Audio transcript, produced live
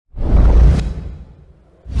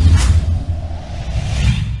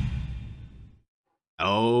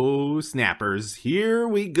Oh, snappers, here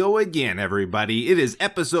we go again, everybody. It is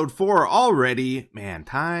episode 4 already. Man,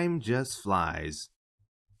 time just flies.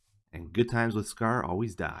 And good times with Scar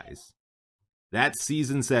always dies. That's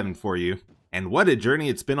season 7 for you. And what a journey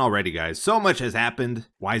it's been already, guys. So much has happened.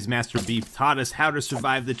 Wise Master Beef taught us how to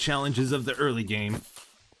survive the challenges of the early game.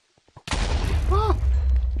 Ah!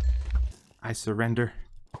 I surrender.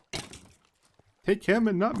 Take him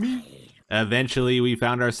and not me. Eventually, we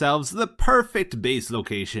found ourselves the perfect base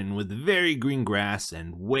location with very green grass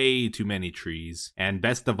and way too many trees. And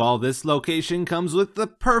best of all, this location comes with the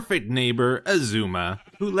perfect neighbor, Azuma,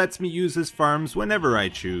 who lets me use his farms whenever I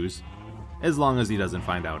choose, as long as he doesn't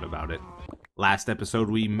find out about it. Last episode,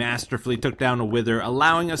 we masterfully took down a wither,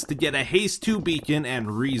 allowing us to get a haste 2 beacon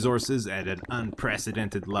and resources at an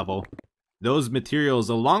unprecedented level. Those materials,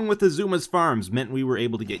 along with Azuma's farms, meant we were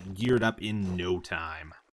able to get geared up in no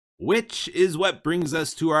time. Which is what brings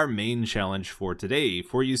us to our main challenge for today.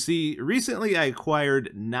 For you see, recently I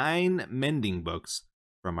acquired 9 mending books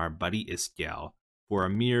from our buddy Iskel for a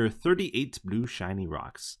mere 38 blue shiny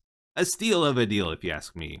rocks. A steal of a deal if you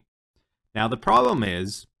ask me. Now the problem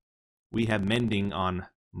is, we have mending on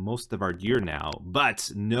most of our gear now,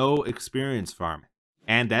 but no experience farm.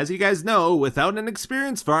 And as you guys know, without an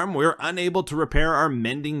experience farm, we're unable to repair our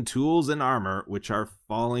mending tools and armor, which are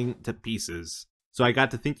falling to pieces. So I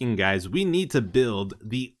got to thinking, guys, we need to build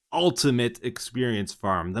the ultimate experience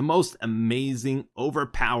farm, the most amazing,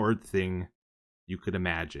 overpowered thing you could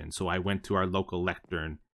imagine. So I went to our local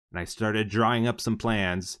lectern and I started drawing up some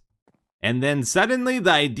plans. And then suddenly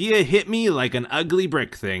the idea hit me like an ugly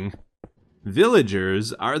brick thing.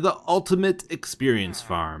 Villagers are the ultimate experience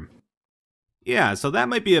farm. Yeah, so that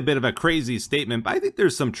might be a bit of a crazy statement, but I think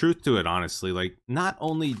there's some truth to it, honestly. Like, not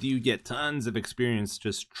only do you get tons of experience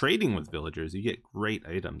just trading with villagers, you get great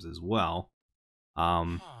items as well.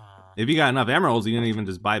 If you got enough emeralds, you can even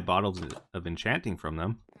just buy bottles of enchanting from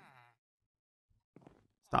them.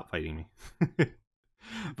 Stop fighting me.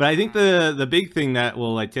 But I think the big thing that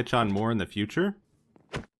will like touch on more in the future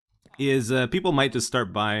is people might just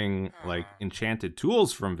start buying like enchanted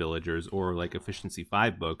tools from villagers or like efficiency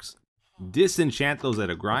 5 books. Disenchant those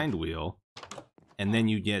at a grind wheel, and then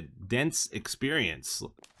you get dense experience,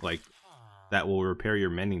 like that will repair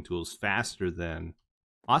your mending tools faster than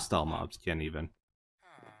hostile mobs can even.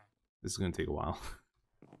 This is gonna take a while.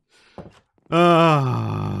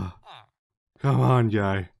 Come on,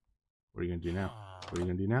 guy. What are you gonna do now? What are you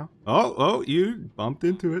gonna do now? Oh, you bumped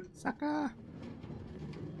into it, sucker.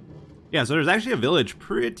 Yeah, so there's actually a village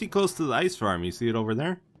pretty close to the ice farm. You see it over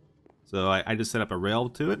there? So I just set up a rail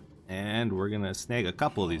to it. And we're gonna snag a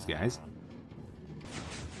couple of these guys.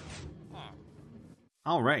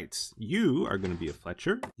 Alright, you are gonna be a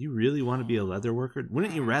Fletcher. You really want to be a leather worker?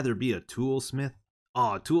 Wouldn't you rather be a toolsmith?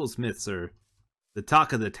 Oh, toolsmiths are the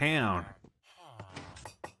talk of the town.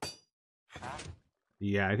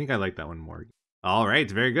 Yeah, I think I like that one more. Alright,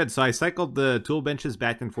 very good. So I cycled the tool benches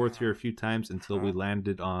back and forth here a few times until we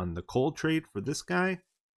landed on the coal trade for this guy.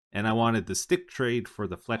 And I wanted the stick trade for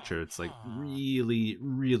the Fletcher. It's like really,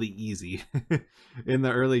 really easy in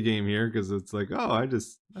the early game here because it's like, oh, I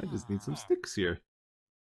just need some sticks here.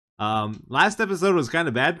 Last episode was kind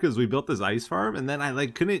of bad because we built this ice farm and then I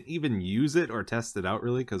like couldn't even use it or test it out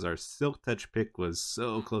really because our silk touch pick was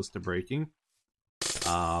so close to breaking.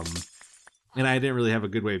 And I didn't really have a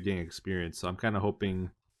good way of getting experience, so I'm kind of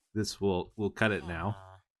hoping this will cut it now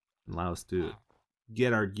and allow us to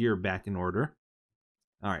get our gear back in order.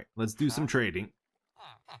 Alright, let's do some trading.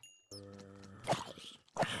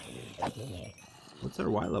 What's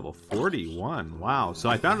our Y level? 41. Wow. So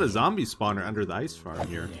I found a zombie spawner under the ice farm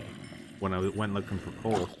here when I went looking for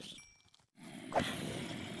coal.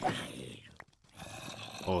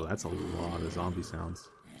 Oh, that's a lot of zombie sounds.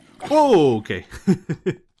 Oh, okay.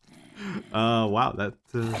 Wow,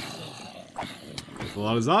 that's a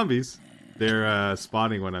lot of zombies. They're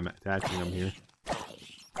spawning when I'm attaching them here.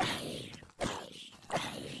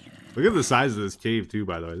 Look at the size of this cave too,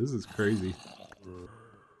 by the way. This is crazy.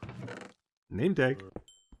 Name tag.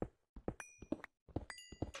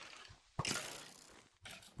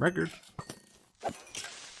 Record.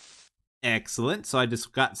 Excellent. So I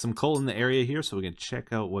just got some coal in the area here so we can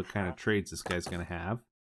check out what kind of trades this guy's going to have.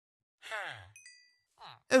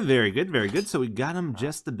 Very good, very good. So we got him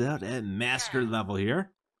just about at master level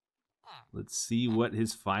here. Let's see what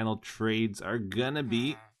his final trades are going to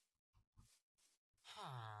be.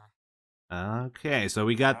 Okay, so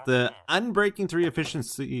we got the Unbreaking 3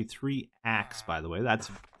 Efficiency 3 Axe, by the way. That's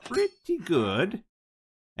pretty good.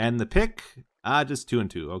 And the pick, just 2 and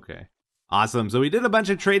 2. Okay. Awesome. So we did a bunch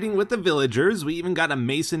of trading with the villagers. We even got a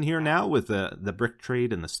mason here now with the brick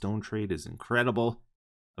trade, and the stone trade is incredible.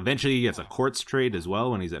 Eventually he gets a quartz trade as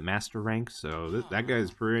well when he's at master rank, so that guy's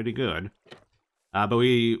pretty good. But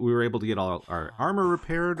we were able to get all our armor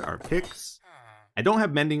repaired, our picks. I don't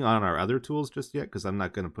have mending on our other tools just yet, because I'm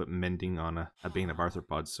not going to put mending on a Bane of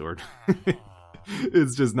Arthropods sword.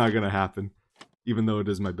 It's just not going to happen, even though it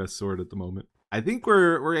is my best sword at the moment. I think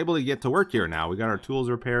we're able to get to work here now. We got our tools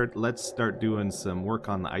repaired. Let's start doing some work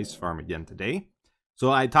on the ice farm again today.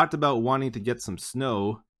 So I talked about wanting to get some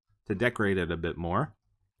snow to decorate it a bit more.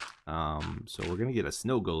 So we're going to get a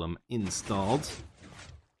snow golem installed.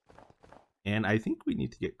 And I think we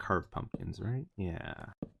need to get carved pumpkins, right? Yeah.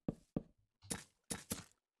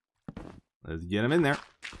 Let's get them in there.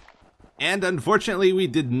 And unfortunately, we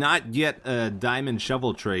did not get a diamond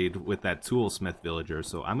shovel trade with that toolsmith villager,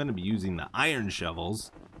 so I'm going to be using the iron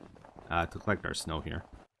shovels to collect our snow here.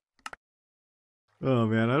 Oh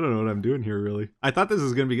man, I don't know what I'm doing here, really. I thought this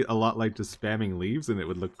was going to be a lot like just spamming leaves and it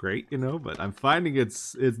would look great, you know, but I'm finding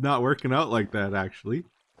it's not working out like that, actually.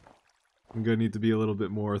 I'm going to need to be a little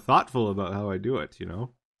bit more thoughtful about how I do it, you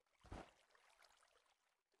know.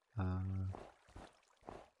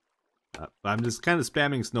 I'm just kind of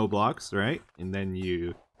spamming snow blocks, right? And then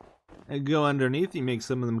you go underneath, you make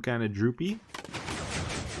some of them kind of droopy.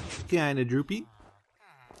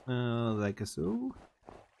 Like so.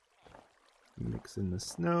 Mix in the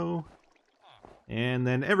snow. And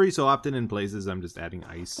then every so often in places, I'm just adding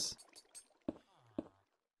ice.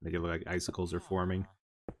 Make it look like icicles are forming.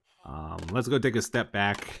 Let's go take a step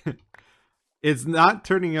back. It's not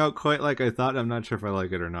turning out quite like I thought. I'm not sure if I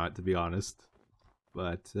like it or not, to be honest.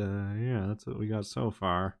 But, yeah, that's what we got so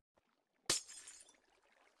far.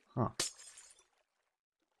 Huh.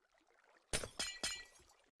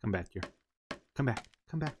 Come back here. Come back.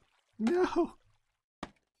 Come back. No!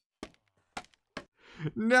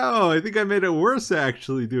 No, I think I made it worse,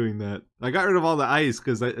 actually, doing that. I got rid of all the ice,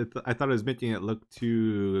 because I thought I was making it look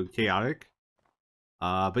too chaotic.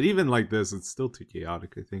 But even like this, it's still too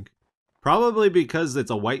chaotic, I think. Probably because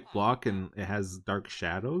it's a white block and it has dark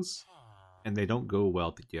shadows. And they don't go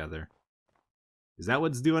well together. Is that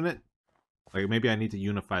what's doing it? Like, maybe I need to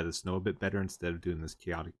unify the snow a bit better instead of doing this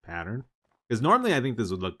chaotic pattern. Because normally I think this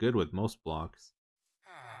would look good with most blocks.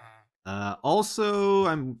 Also,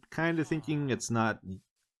 I'm kind of thinking it's not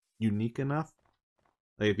unique enough.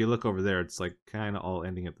 Like, if you look over there, it's like kind of all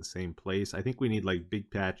ending at the same place. I think we need like big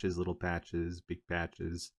patches, little patches, big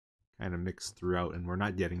patches, kind of mixed throughout, and we're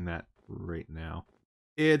not getting that right now.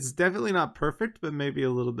 It's definitely not perfect, but maybe a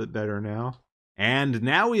little bit better now. And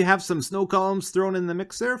now we have some snow columns thrown in the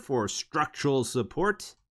mixer for structural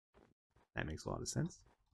support. That makes a lot of sense.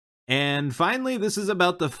 And finally, this is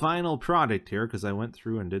about the final product here, because I went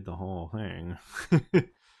through and did the whole thing.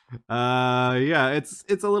 Yeah, it's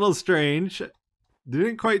a little strange.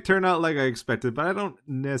 Didn't quite turn out like I expected, but I don't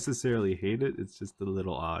necessarily hate it. It's just a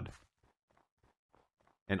little odd.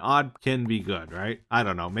 And odd can be good, right? I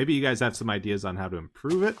don't know. Maybe you guys have some ideas on how to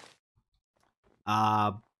improve it.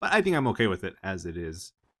 But I think I'm okay with it as it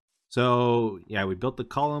is. So, yeah, we built the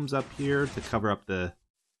columns up here to cover up the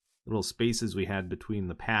little spaces we had between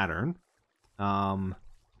the pattern. I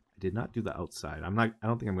did not do the outside. I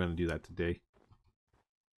don't think I'm going to do that today.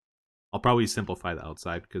 I'll probably simplify the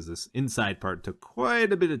outside because this inside part took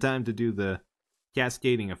quite a bit of time to do the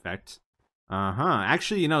cascading effect.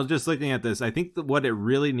 Actually, you know, just looking at this, I think that what it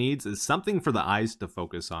really needs is something for the eyes to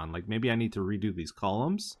focus on. Like, maybe I need to redo these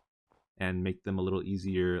columns and make them a little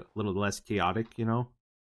easier, a little less chaotic, you know?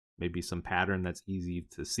 Maybe some pattern that's easy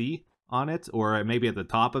to see on it. Or maybe at the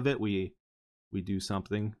top of it, we do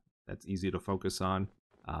something that's easy to focus on.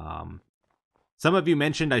 Some of you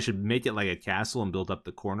mentioned I should make it like a castle and build up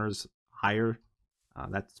the corners higher.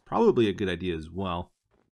 That's probably a good idea as well.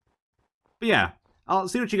 But yeah. I'll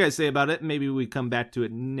see what you guys say about it. Maybe we come back to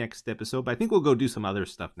it next episode. But I think we'll go do some other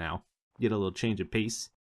stuff now. Get a little change of pace.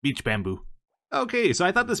 Beach bamboo. Okay, so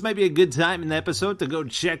I thought this might be a good time in the episode to go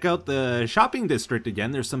check out the shopping district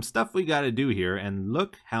again. There's some stuff we gotta do here. And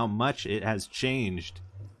look how much it has changed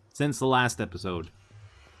since the last episode.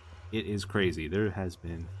 It is crazy. There has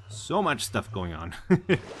been so much stuff going on.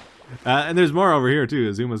 And there's more over here too.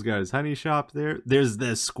 Azuma's got his honey shop there. There's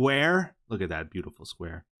the square. Look at that beautiful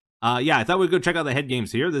square. Yeah, I thought we'd go check out the head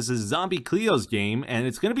games here. This is Zombie Cleo's game, and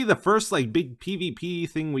it's going to be the first, like, big PvP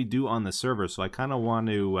thing we do on the server, so I kind of want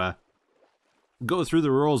to go through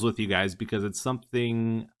the rules with you guys, because it's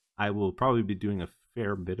something I will probably be doing a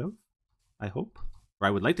fair bit of, I hope. Or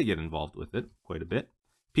I would like to get involved with it quite a bit.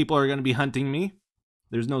 People are going to be hunting me.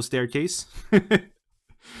 There's no staircase.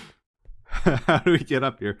 How do we get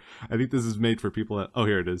up here? I think this is made for people that... Oh,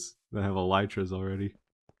 here it is. That have elytras already.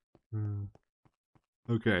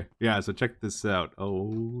 Okay, yeah, so check this out.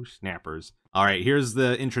 Oh, snappers. All right, here's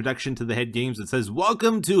the introduction to the head games. It says,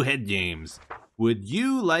 welcome to head games. Would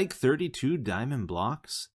you like 32 diamond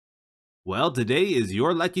blocks? Well, today is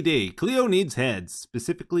your lucky day. Cleo needs heads,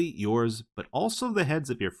 specifically yours, but also the heads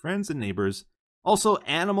of your friends and neighbors. Also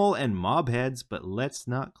animal and mob heads, but let's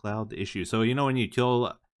not cloud the issue. So, you know, when you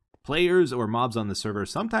kill players or mobs on the server,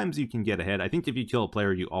 sometimes you can get a head. I think if you kill a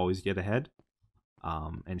player, you always get a head.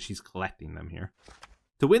 And she's collecting them here.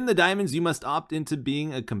 To win the diamonds, you must opt into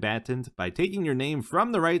being a combatant by taking your name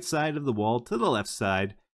from the right side of the wall to the left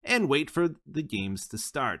side and wait for the games to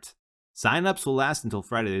start. Sign-ups will last until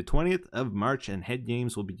Friday the 20th of March, and head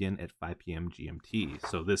games will begin at 5 p.m. GMT.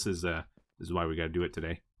 So this is why we got to do it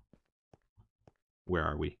today. Where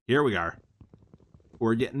are we? Here we are.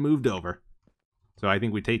 We're getting moved over. So I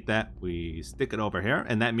think we take that, we stick it over here,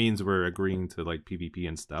 and that means we're agreeing to like PvP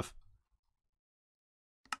and stuff.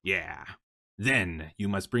 Yeah. Then you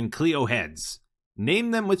must bring Cleo heads.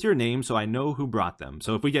 Name them with your name so I know who brought them.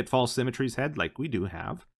 So if we get False Symmetry's head, like we do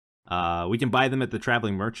have, we can buy them at the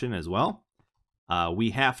Traveling Merchant as well.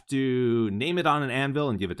 We have to name it on an anvil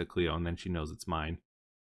and give it to Cleo, and then she knows it's mine.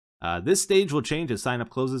 This stage will change as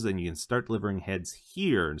sign-up closes, and you can start delivering heads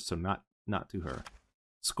here, so not to her.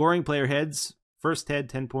 Scoring player heads. First head,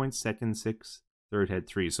 10 points. Second, 6. Third head,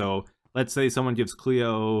 3. So let's say someone gives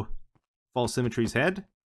Cleo False Symmetry's head.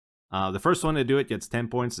 The first one to do it gets 10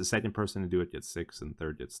 points. The second person to do it gets 6, and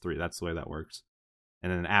third gets 3. That's the way that works.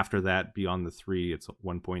 And then after that, beyond the 3, it's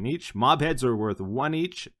 1 point each. Mob heads are worth 1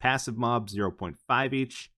 each. Passive mobs, 0.5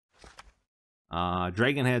 each.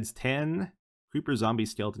 Dragon heads, 10. Creeper, zombie,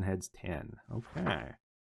 skeleton heads, 10. Okay.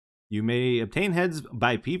 You may obtain heads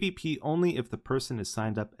by PvP only if the person is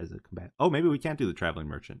signed up as a combatant. Oh, maybe we can't do the Traveling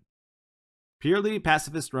Merchant. Purely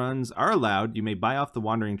pacifist runs are allowed. You may buy off the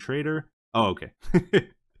Wandering Trader. Oh, okay.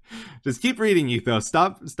 Just keep reading, Etho.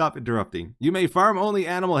 Stop interrupting. You may farm only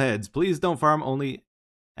animal heads. Please don't farm only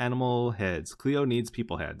animal heads. Cleo needs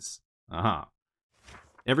people heads.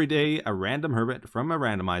 Every day, a random hermit from a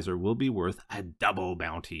randomizer will be worth a double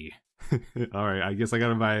bounty. Alright, I guess I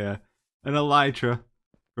gotta buy an elytra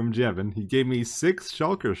from Jevin. He gave me 6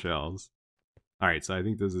 shulker shells. Alright, so I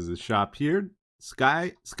think this is a shop here.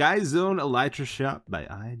 Sky Zone Elytra Shop by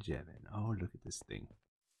Jevin. Oh, look at this thing.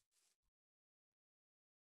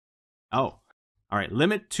 Oh, alright.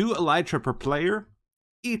 Limit 2 elytra per player.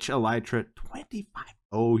 Each elytra 25.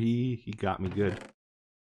 Oh, he got me good.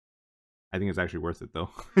 I think it's actually worth it though.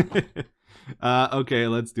 Okay,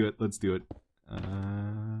 let's do it. 1,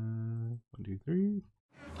 2, 3.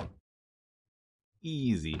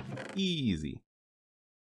 Easy.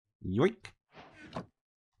 Yoink.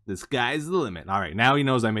 The sky's the limit. Alright, now he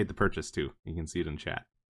knows I made the purchase too. You can see it in chat.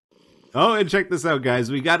 Oh, and check this out,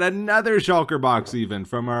 guys. We got another shulker box even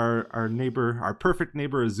from our neighbor, our perfect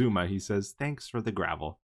neighbor Azuma. He says, thanks for the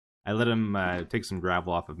gravel. I let him take some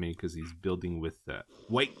gravel off of me because he's building with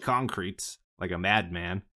white concrete like a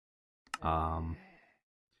madman.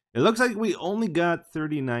 It looks like we only got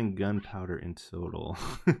 39 gunpowder in total.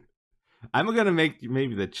 I'm gonna make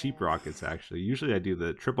maybe the cheap rockets, actually. Usually I do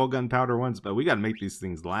the triple gunpowder ones, but we gotta make these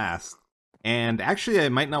things last. And actually, I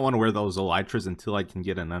might not want to wear those elytras until I can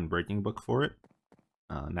get an unbreaking book for it.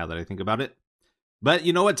 Now that I think about it. But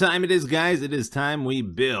you know what time it is, guys? It is time we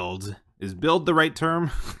build. Is build the right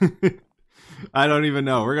term? I don't even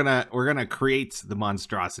know. We're gonna create the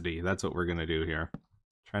monstrosity. That's what we're gonna do here.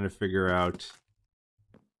 Trying to figure out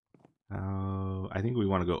how. I think we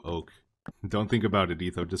want to go oak. Don't think about it,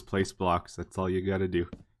 Etho. Just place blocks. That's all you gotta do.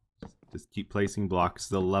 Just keep placing blocks.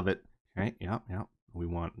 They'll love it. Okay. Yep. We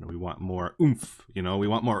want more oomph, you know, we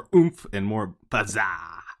want more oomph and more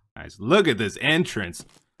bazaar. Guys, look at this entrance.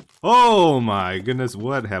 Oh my goodness,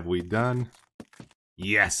 what have we done?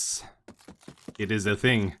 Yes, it is a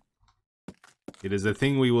thing. It is a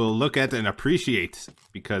thing we will look at and appreciate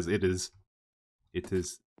because it is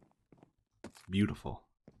beautiful.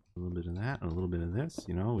 A little bit of that and a little bit of this,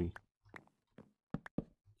 you know, we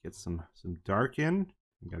get some dark in.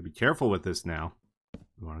 We gotta be careful with this now.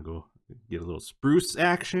 We want to go get a little spruce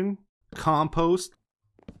action, compost,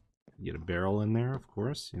 get a barrel in there, of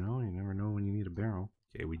course. You know, you never know when you need a barrel.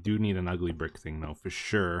 Okay, we do need an ugly brick thing though, for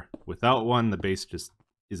sure. Without one, the base just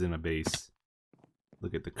isn't a base.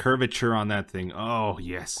 Look at the curvature on that thing. Oh,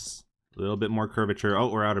 yes. A little bit more curvature. Oh,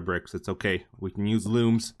 we're out of bricks. It's okay. We can use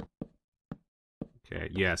looms. Okay,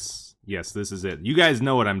 yes. Yes, this is it. You guys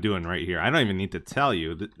know what I'm doing right here. I don't even need to tell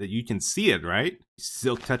you that you can see it, right?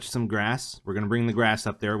 Silk touch some grass. We're gonna bring the grass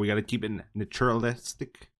up there. We gotta keep it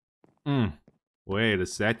naturalistic. Wait a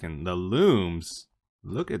second. The looms.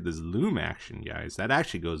 Look at this loom action, guys. That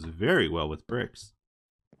actually goes very well with bricks.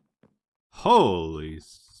 Holy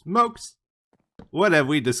smokes! What have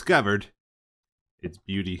we discovered? It's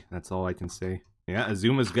beauty, that's all I can say. Yeah,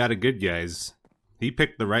 Azuma's got it good, guys. He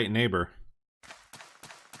picked the right neighbor.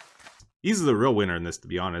 He's the real winner in this, to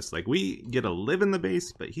be honest. Like, we get to live in the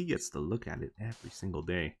base, but he gets to look at it every single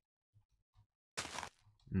day.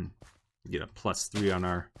 Get a +3 on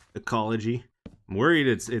our ecology. I'm worried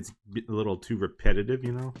it's a little too repetitive,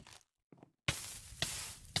 you know?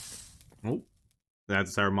 Oh,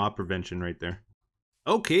 that's our mob prevention right there.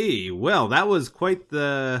 Okay, well, that was quite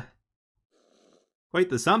the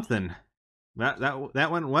something.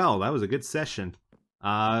 That went well. That was a good session.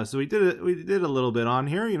 So we did a little bit on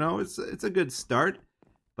here, you know. It's a good start.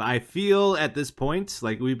 But I feel at this point,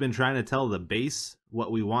 like we've been trying to tell the base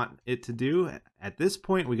what we want it to do. At this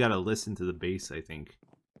point, we got to listen to the base, I think.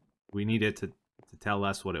 We need it to tell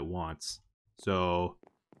us what it wants. So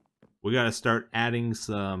we got to start adding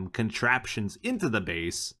some contraptions into the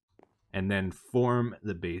base and then form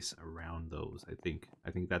the base around those. I think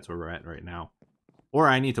that's where we're at right now. Or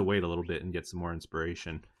I need to wait a little bit and get some more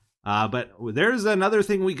inspiration. But there's another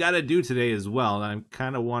thing we got to do today as well. And I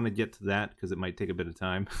kind of want to get to that because it might take a bit of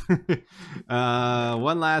time.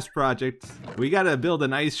 One last project. We got to build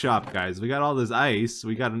an ice shop, guys. We got all this ice.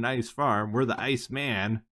 We got an ice farm. We're the ice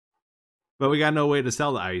man. But we got no way to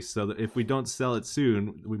sell the ice. So that if we don't sell it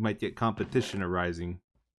soon, we might get competition arising,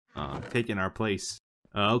 taking our place.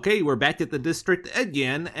 Okay, we're back at the district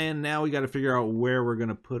again, and now we got to figure out where we're going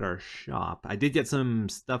to put our shop. I did get some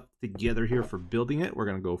stuff together here for building it. We're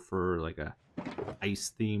going to go for like a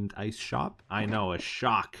ice-themed ice shop. I know, a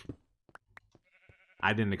shock.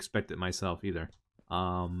 I didn't expect it myself either.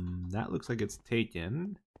 That looks like it's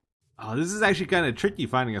taken. Oh, this is actually kind of tricky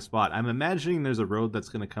finding a spot. I'm imagining there's a road that's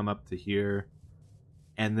going to come up to here,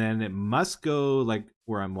 and then it must go like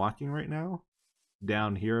where I'm walking right now,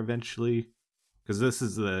 down here eventually. Because this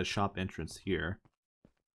is the shop entrance here.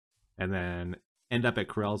 And then end up at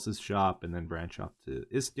Corrales' shop and then branch off to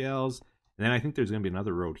Iskel's. And then I think there's going to be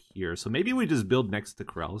another road here. So maybe we just build next to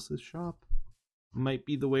Corrales' shop. Might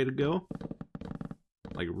be the way to go.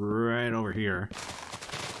 Like right over here.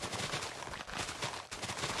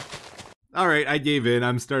 Alright, I gave in.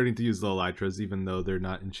 I'm starting to use the Elytras even though they're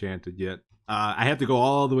not enchanted yet. I have to go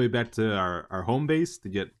all the way back to our home base to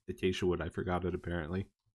get Acacia Wood. I forgot it apparently.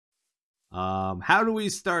 How do we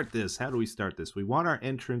start this? We want our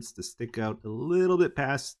entrance to stick out a little bit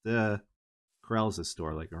past Corrales'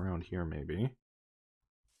 store, like around here maybe.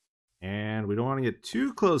 And we don't want to get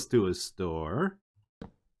too close to his store.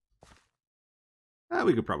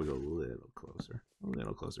 We could probably go a little closer.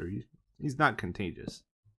 He's not contagious.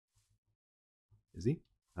 Is he?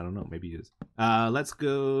 I don't know, maybe he is. Let's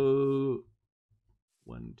go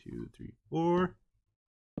 1, 2, 3, 4.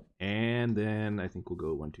 And then I think we'll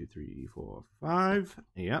go 1, 2, 3, 4, 5.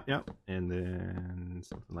 Yep. And then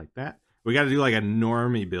something like that. We got to do like a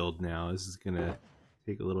normie build now. This is going to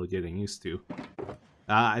take a little getting used to.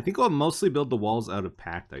 I think I'll mostly build the walls out of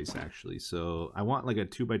packed ice, actually. So I want like a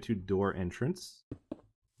 2x2 door entrance.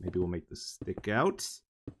 Maybe we'll make this stick out.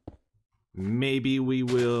 Maybe we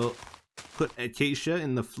will put Acacia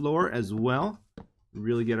in the floor as well.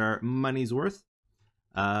 Really get our money's worth.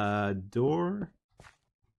 Door.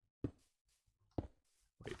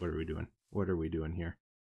 Wait, what are we doing here?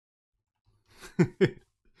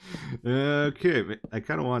 Okay, I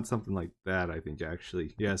kind of want something like that, I think,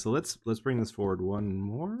 actually. Yeah, so let's bring this forward one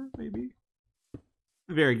more, maybe?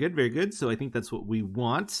 Very good. So I think that's what we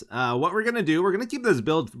want. What we're going to do, we're going to keep this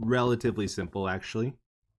build relatively simple, actually.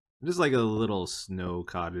 Just like a little snow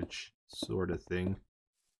cottage sort of thing.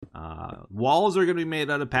 Walls are going to be made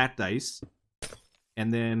out of packed ice.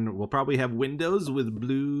 And then we'll probably have windows with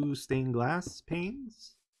blue stained glass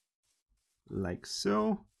panes. Like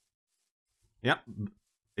so. Yep.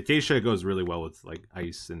 Acacia goes really well with like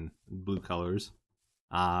ice and blue colors.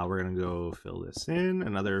 We're going to go fill this in.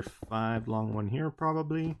 Another 5 long one here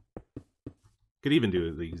probably. Could even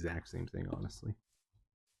do the exact same thing, honestly.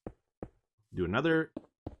 Do another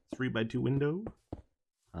 3x2 window.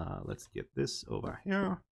 Let's get this over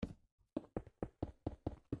here.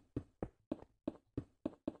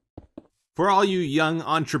 For all you young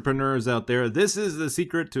entrepreneurs out there, this is the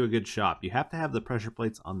secret to a good shop. You have to have the pressure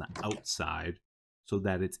plates on the outside so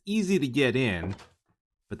that it's easy to get in,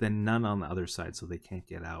 but then none on the other side so they can't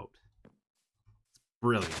get out. It's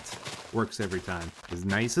brilliant. Works every time. As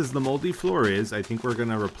nice as the moldy floor is, I think we're going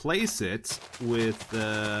to replace it with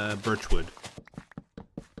birchwood.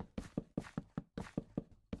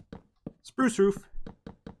 Spruce roof.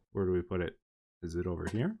 Where do we put it? Is it over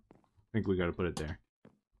here? I think we got to put it there.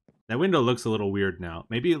 That window looks a little weird now.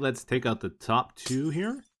 Maybe let's take out the top 2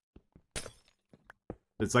 here.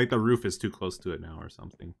 It's like the roof is too close to it now or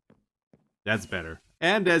something. That's better.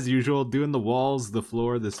 And as usual, doing the walls, the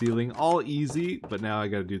floor, the ceiling, all easy, but now I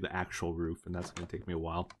gotta do the actual roof, and that's gonna take me a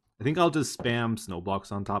while. I think I'll just spam snow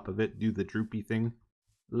blocks on top of it, do the droopy thing,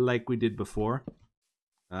 like we did before.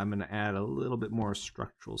 I'm gonna add a little bit more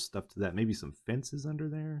structural stuff to that, maybe some fences under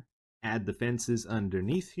there. Add the fences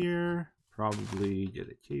underneath here. Probably get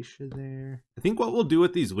acacia there. I think what we'll do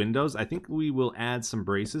with these windows, I think we will add some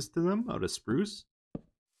braces to them out of spruce.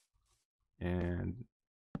 And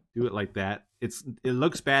do it like that. It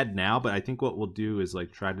looks bad now, but I think what we'll do is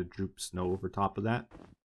like try to droop snow over top of that.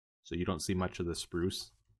 So you don't see much of the spruce.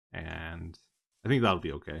 And I think that'll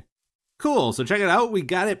be okay. Cool, so check it out. We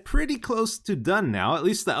got it pretty close to done now, at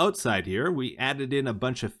least the outside here. We added in a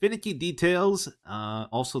bunch of finicky details.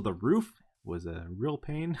 Also the roof was a real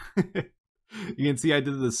pain. You can see I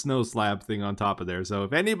did the snow slab thing on top of there. So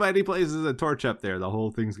if anybody places a torch up there, the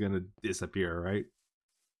whole thing's gonna disappear, right?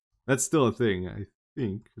 That's still a thing, I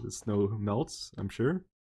think. The snow melts, I'm sure.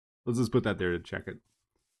 Let's just put that there to check it.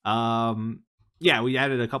 Yeah, we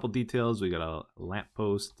added a couple details. We got a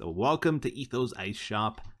lamppost, a welcome to Ethos Ice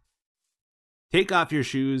Shop. Take off your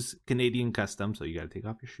shoes, Canadian custom. So you gotta take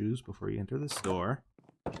off your shoes before you enter the store.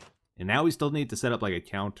 And now we still need to set up like a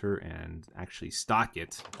counter and actually stock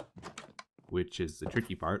it, which is the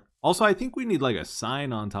tricky part. Also, I think we need like a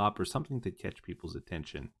sign on top or something to catch people's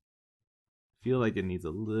attention. I feel like it needs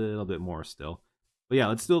a little bit more still. But yeah,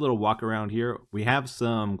 let's do a little walk around here. We have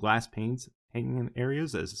some glass panes hanging in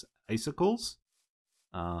areas as icicles.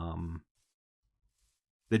 The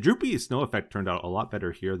droopy snow effect turned out a lot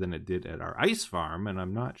better here than it did at our ice farm, and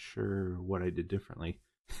I'm not sure what I did differently.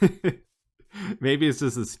 Maybe it's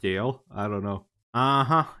just a scale. I don't know.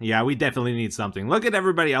 Yeah, we definitely need something. Look at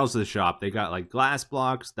everybody else's shop. They got like glass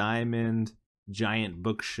blocks, diamond, giant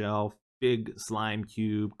bookshelf, big slime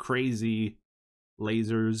cube, crazy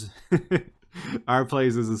lasers. Our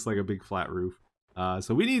place is just like a big flat roof.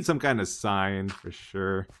 So we need some kind of sign for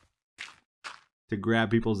sure to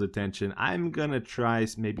grab people's attention. I'm gonna try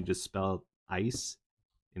maybe just spell ice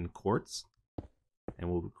in quartz,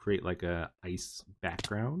 and we'll create like a ice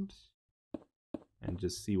background and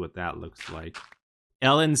just see what that looks like.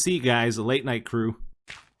 LNC guys, a late night crew.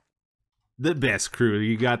 The best crew.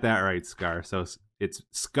 You got that right, Scar. So it's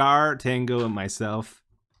Scar, Tango, and myself.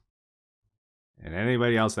 And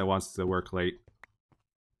anybody else that wants to work late.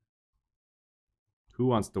 Who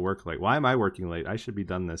wants to work late? Why am I working late? I should be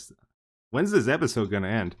done this. When's this episode gonna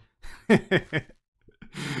end? I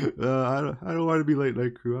don't want to be late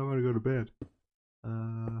night crew. I want to go to bed.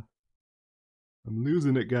 I'm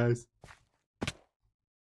losing it, guys.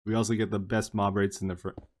 We also get the best mob rates in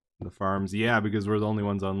the farms. Yeah, because we're the only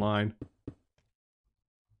ones online.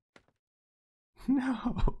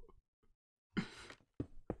 No.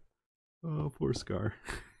 Oh, poor Scar.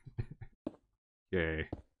 Okay,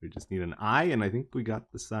 we just need an eye, and I think we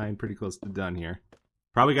got the sign pretty close to done here.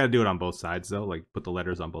 Probably got to do it on both sides, though, like put the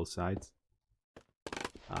letters on both sides.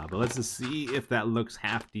 But let's just see if that looks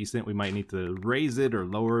half decent. We might need to raise it or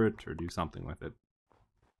lower it or do something with it.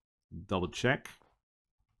 Double check.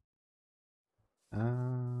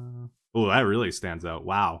 Oh, that really stands out.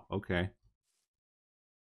 Wow, okay.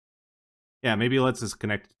 Yeah, maybe let's just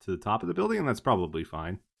connect it to the top of the building, and that's probably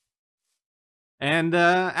fine. And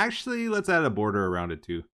actually, let's add a border around it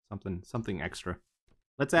too. Something extra.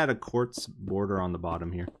 Let's add a quartz border on the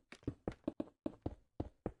bottom here.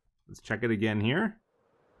 Let's check it again here.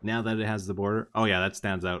 Now that it has the border. Oh yeah, that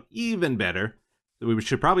stands out even better. So we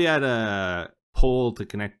should probably add a pole to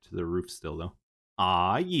connect to the roof still though.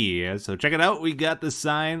 Ah yeah, so check it out. We got the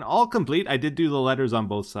sign all complete. I did do the letters on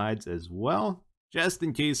both sides as well. Just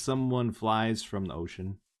in case someone flies from the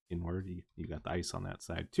ocean inward. You got the ice on that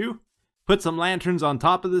side too. Put some lanterns on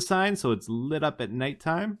top of the sign so it's lit up at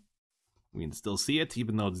nighttime. We can still see it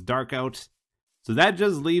even though it's dark out. So that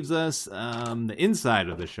just leaves us the inside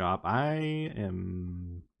of the shop. I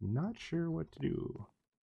am not sure what to do.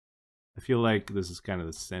 I feel like this is kind of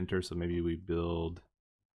the center, so maybe we build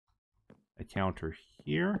a counter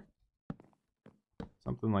here.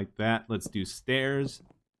 Something like that. Let's do stairs.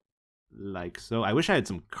 Like so. I wish I had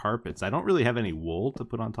some carpets. I don't really have any wool to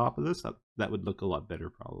put on top of this. That would look a lot better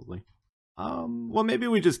probably. Well, maybe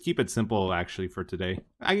we just keep it simple, actually, for today.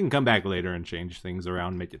 I can come back later and change things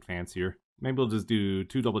around, make it fancier. Maybe we'll just do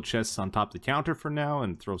 2 double chests on top of the counter for now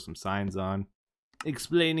and throw some signs on,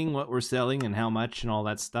 explaining what we're selling and how much and all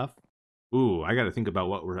that stuff. Ooh, I gotta think about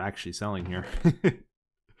what we're actually selling here.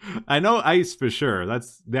 I know ice for sure.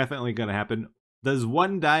 That's definitely gonna happen. Does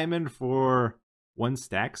 1 diamond for 1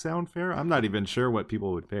 stack sound fair? I'm not even sure what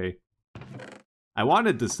people would pay. I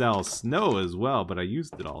wanted to sell snow as well, but I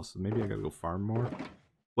used it all, so maybe I gotta go farm more.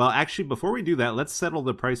 Well, actually, before we do that, let's settle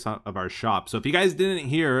the price of our shop. So if you guys didn't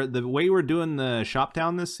hear, the way we're doing the shop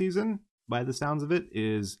town this season, by the sounds of it,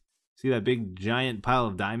 is see that big giant pile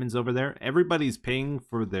of diamonds over there? Everybody's paying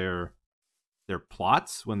for their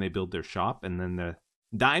plots when they build their shop, and then the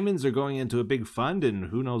diamonds are going into a big fund, and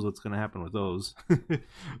who knows what's going to happen with those.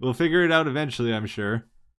 We'll figure it out eventually, I'm sure.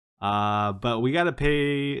 But we got to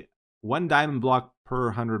pay 1 diamond block per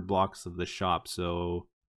 100 blocks of the shop. So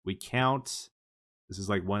we count, this is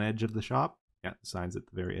like one edge of the shop. Yeah, the sign's at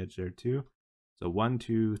the very edge there too. So 1,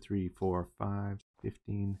 2, 3, 4, 5,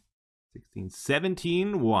 15, 16,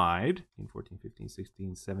 17 wide, 14, 15,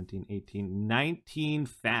 16, 17, 18, 19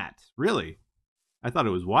 fat. Really? I thought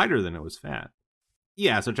it was wider than it was fat.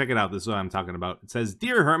 Yeah, so check it out. This is what I'm talking about. It says,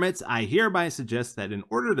 Dear Hermits, I hereby suggest that in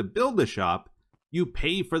order to build the shop, you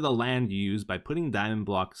pay for the land you use by putting diamond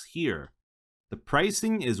blocks here. The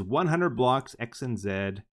pricing is 100 blocks X and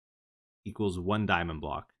Z equals 1 diamond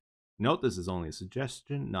block. Note this is only a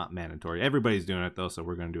suggestion, not mandatory. Everybody's doing it though, so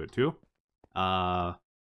we're going to do it too.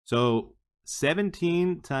 So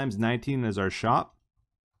 17 times 19 is our shop,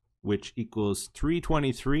 which equals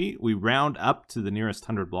 323. We round up to the nearest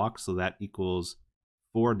 100 blocks, so that equals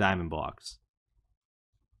 4 diamond blocks.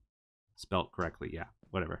 Spelt correctly, yeah,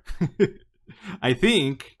 whatever. I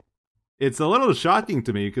think it's a little shocking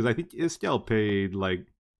to me because I think Iskel paid like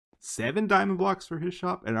 7 diamond blocks for his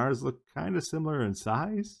shop, and ours look kind of similar in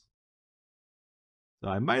size. So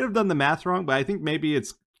I might have done the math wrong, but I think maybe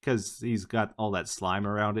it's because he's got all that slime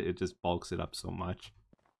around it. It just bulks it up so much.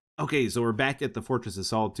 Okay, so we're back at the Fortress of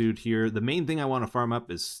Solitude here. The main thing I want to farm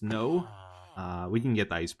up is snow. We can get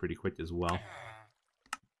the ice pretty quick as well.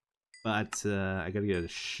 But I gotta get a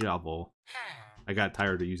shovel. I got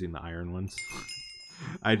tired of using the iron ones.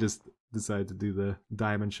 I just decided to do the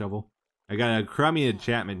diamond shovel. I got a crummy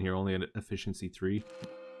enchantment here, only at efficiency 3.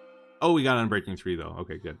 Oh, we got unbreaking 3 though.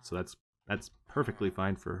 Okay, good. So that's perfectly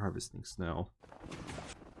fine for harvesting snow.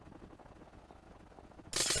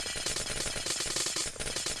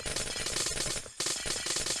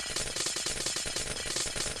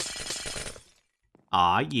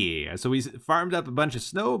 Ah, yeah. So we farmed up a bunch of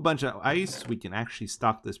snow, a bunch of ice. We can actually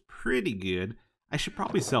stock this pretty good. I should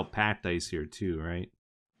probably sell packed ice here too, right?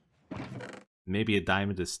 Maybe a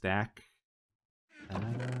diamond a stack.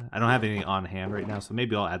 I don't have anything on hand right now, so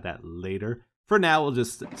maybe I'll add that later. For now, we'll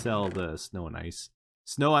just sell the snow and ice.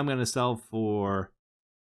 Snow I'm going to sell for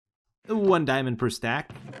 1 diamond per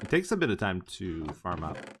stack. It takes a bit of time to farm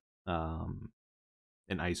up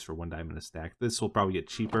an ice for 1 diamond a stack. This will probably get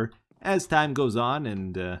cheaper as time goes on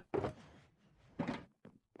and the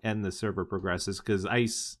server progresses, because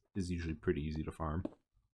ice is usually pretty easy to farm.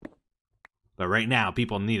 But right now,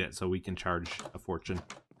 people need it, so we can charge a fortune.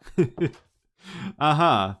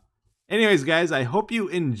 Anyways, guys, I hope you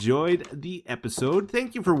enjoyed the episode.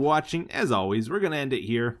 Thank you for watching. As always, we're going to end it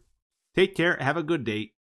here. Take care. Have a good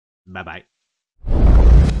day. Bye-bye.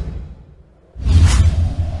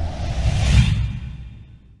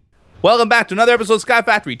 Welcome back to another episode of Sky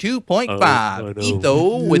Factory 2.5.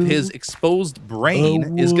 Etho, with his exposed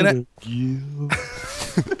brain, is gonna...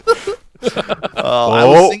 I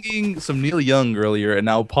was singing some Neil Young earlier, and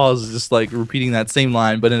now Paul's just like repeating that same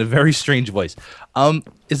line, but in a very strange voice.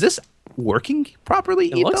 Is this working properly,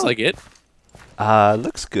 Etho? It looks like it.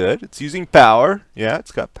 Looks good. It's using power. Yeah,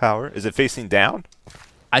 it's got power. Is it facing down?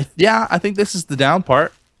 Yeah, I think this is the down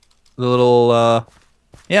part. The little,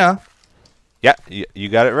 yeah. Yeah, you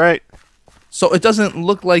got it right. So it doesn't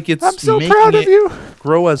look like it's I'm so making proud of you.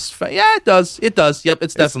 Grow as fast. Yeah, it does. It does. Yep,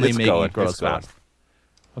 it's definitely making going. it grow It's as going. fast.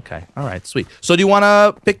 Okay. All right. Sweet. So do you want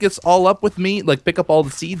to pick this all up with me? Like pick up all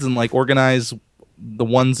the seeds and like organize the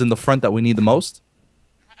ones in the front that we need the most?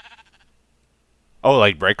 Oh,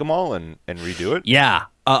 like break them all and redo it? Yeah.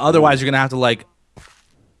 Otherwise, you're going to have to like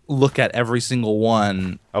look at every single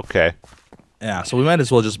one. Okay. Yeah. So we might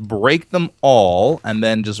as well just break them all and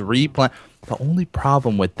then just replant. The only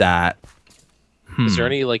problem with that... Is there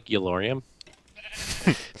any like Yellorium?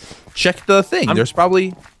 Check the thing. There's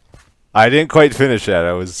probably... I didn't quite finish that.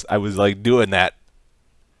 I was like doing that.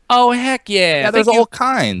 Oh heck yeah! Yeah, there's all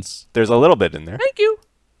kinds. There's a little bit in there. Thank you.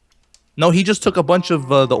 No, he just took a bunch of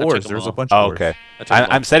the ores. There's a bunch of ores. Okay.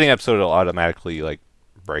 I'm setting up so it'll automatically like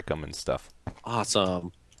break them and stuff.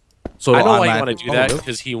 Awesome. So I know why you want to do that,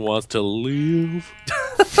 because he wants to live.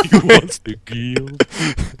 He wants to give.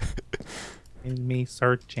 Me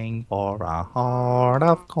searching for a heart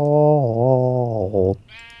of gold.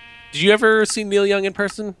 Did you ever see Neil Young in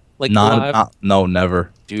person? Like live? No,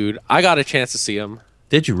 never. Dude, I got a chance to see him.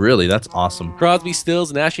 Did you really? That's awesome. Crosby,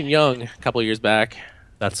 Stills, Nash and Young a couple of years back.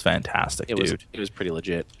 That's fantastic, dude. It was pretty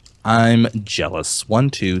legit. I'm jealous. 1,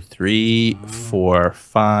 2, 3, 4,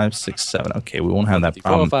 5, 6, 7. Okay, we won't have that 4,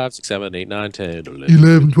 problem. 5, 6, 7, 8, 9, 10, 11.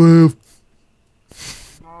 11, 12.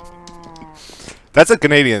 That's a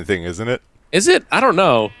Canadian thing, isn't it? Is it? I don't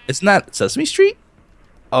know. Isn't that Sesame Street?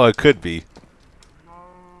 Oh, it could be.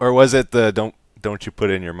 Or was it the don't you put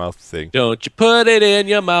it in your mouth thing? Don't you put it in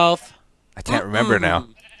your mouth. I can't remember now.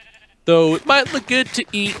 Though it might look good to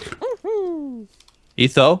eat.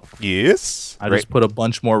 Etho, Yes. I just put a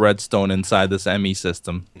bunch more redstone inside this ME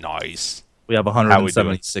system. Nice. We have we doing?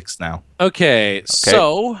 176 now. Okay,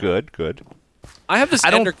 so Good. I have this I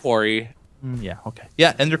don't- ender quarry, Yeah, okay.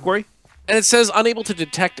 Yeah, Ender Quarry? and it says unable to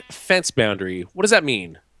detect fence boundary. What does that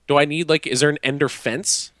mean? Do I need, like, is there an ender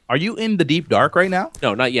fence? Are you in the deep dark right now?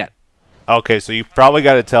 No, not yet. Okay, so you probably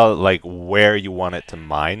got to tell like where you want it to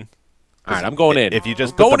mine. All right, I'm going in. If you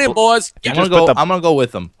just I'm put going the in, boys. you I'm just gonna put go. the- I'm gonna go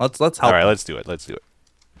with them. Let's help. All right, them. let's do it.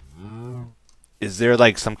 Is there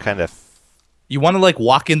like some kind of? You want to like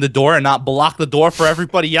walk in the door and not block the door for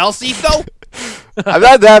everybody else, Etho? I'm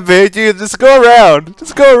not that big. You just go around.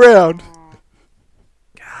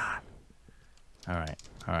 All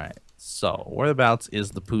right. So whereabouts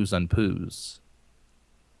is the poos on poos?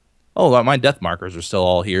 Oh, my death markers are still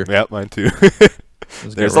all here. Yep, mine too. Let's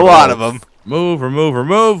get There's rid a lot of them.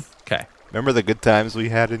 Remove. Okay. Remember the good times we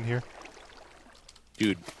had in here?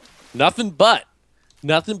 Dude, nothing but.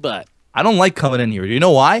 I don't like coming in here. Do you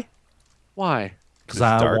know why? Why? Because It's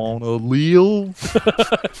I dark. want to live.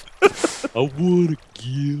 I wanna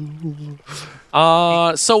kill.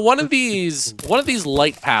 So one of these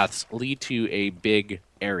light paths lead to a big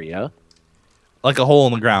area. Like a hole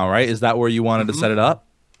in the ground, right? Is that where you wanted to set it up?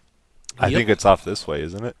 I Yep. think it's off this way,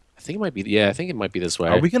 isn't it? I think it might be. Yeah, I think it might be this way.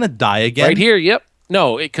 Are we gonna die again? right here? Yep.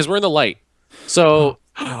 No, because we're in the light. So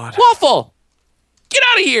Waffle, get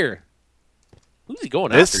out of here. Who's he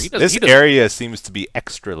going after? He This doesn't- area seems to be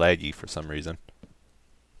extra laggy for some reason.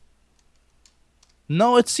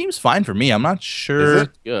 No, it seems fine for me. I'm not sure. Is it?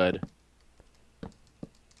 Good.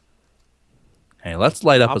 Hey, let's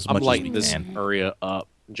light up I'm as much as lighting we this can. area up.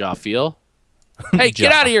 Jaffiel. Hey,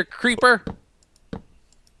 get Ja. out of here, creeper.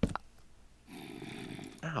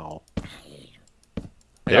 Ow. I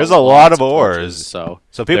There's got a lot lots of torches, ores. So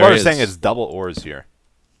So people There are is. saying it's double ores here.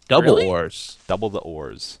 Double Really? ores. Double the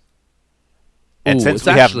ores. And Ooh, since it's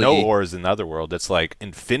we have no actually- ores in Otherworld, it's like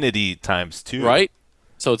infinity times 2. right.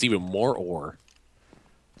 So it's even more ore.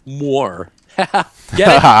 More. Get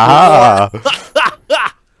it? More.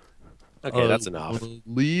 Okay, that's enough.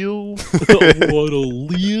 Leo. I wanna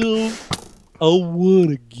live. I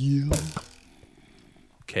wanna give.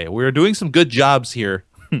 Okay, we're doing some good jobs here,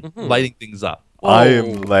 lighting things up. I am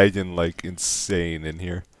Whoa. lagging like insane in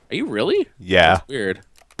here. Are you really? Yeah. That's weird.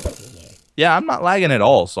 Yeah, I'm not lagging at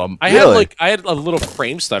all. So I'm. I Really? had a little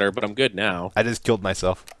frame stutter, but I'm good now. I just killed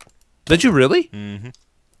myself. Did you really? Hmm.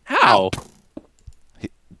 How?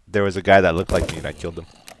 There was a guy that looked like me and I killed him.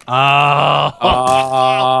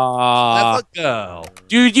 Ah, That's a girl.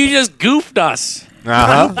 dude, you just goofed us.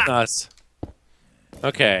 Uh-huh. Goofed us.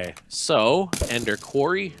 Okay, so Ender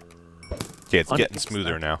Quarry, Okay, it's getting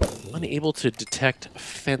smoother now. unable to detect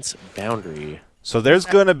fence boundary. So there's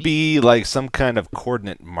going to be like some kind of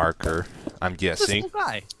coordinate marker, I'm What's this guessing. little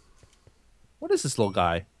guy? What is this little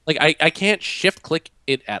guy? Like I can't shift click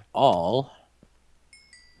it at all.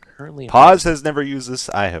 Currently, Pause has never used this.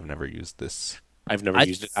 I have never used this. I've never I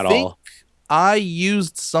used it at think all. I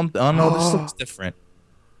used something. Oh no, this looks different.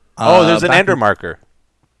 Oh, there's an back ender in marker.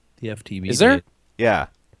 The FTB. Is there? did. Yeah.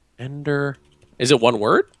 Ender. Is it one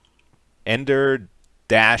word? Ender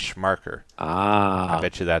dash marker. I Ah,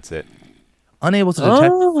 bet you that's it. Unable to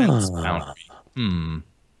detect Ah. fence boundary.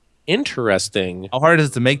 interesting. How hard is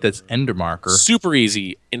it to make this ender marker? Super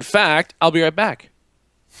easy. In fact, I'll be right back.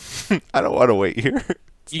 I don't want to wait here.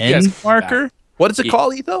 You guys End come back. marker? What is it Yeah.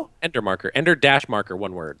 called, Etho? Ender marker. Ender dash marker.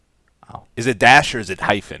 One word. Is it dash or is it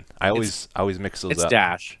hyphen? I always mix those It's up.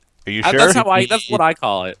 dash. Are you That's sure? how I. That's what I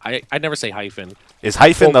call it. I never say hyphen. Is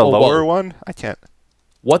hyphen Whoa, the whoa, whoa. lower one? I can't.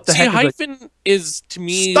 What the See, heck is hyphen is to a...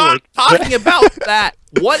 me Stop like talking about that.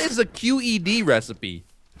 What is a QED recipe?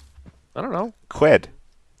 I don't know. Qued.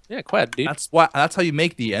 Yeah, quad, dude. That's how you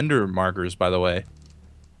make the ender markers, by the way.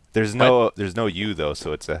 There's no U though,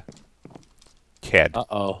 so it's a Ked.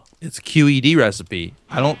 Uh-oh. It's a QED recipe.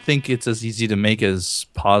 I don't think it's as easy to make as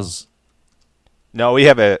pause. No, we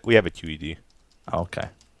have a QED. Oh, okay.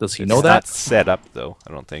 Does he It's know that? not set up though.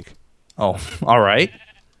 I don't think. Oh, all right.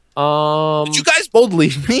 Did you guys both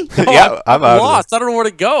leave me? Yeah, I'm out of lost. I don't know where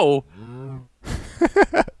to go.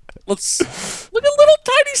 Let's look at little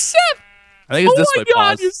tiny Seth. I think it's Oh this my way, god,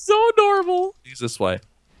 pause. you're so adorable. He's this way.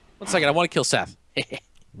 1 second, I want to kill Seth.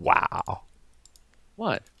 Wow.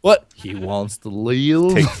 What? What? He wants to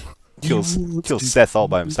live. Kills Seth all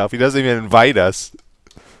by himself. He doesn't even invite us.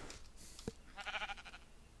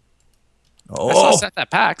 I saw Oh, Seth at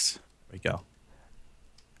PAX. there we go.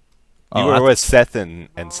 You Oh, were that's- with Seth and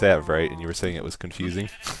Sev, right? And you were saying it was confusing.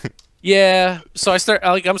 Yeah. So I'm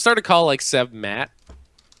starting to call like Sev Matt.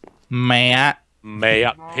 Matt.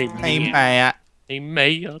 Matt. Hey Hey, Matt. Matt. Hey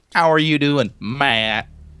Matt. How are you doing, Matt?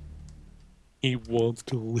 He wants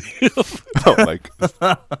to live. Oh my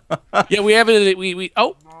god. Yeah, we haven't. We.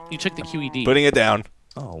 Oh, you checked the QED. Putting it down.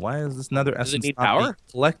 Oh, why is this nether Does it essence need not being power?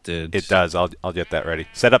 collected? It does. I'll get that ready.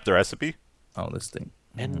 Set up the recipe. Oh, this thing.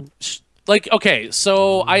 And like, okay,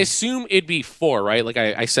 so I assume it'd be 4, right? Like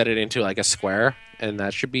I set it into like a square, and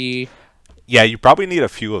that should be. Yeah, you probably need a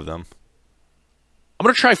few of them. I'm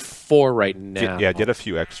gonna try 4 right now. Get a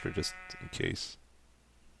few extra just in case.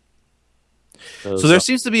 So there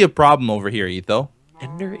seems to be a problem over here, Etho.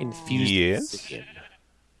 Ender infused Yes. obsidian.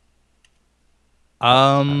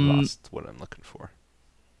 I lost what I'm looking for.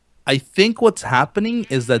 I think what's happening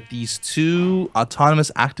is that these 2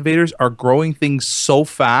 autonomous activators are growing things so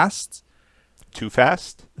fast Too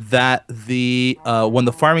fast? that the when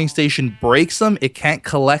the farming station breaks them, it can't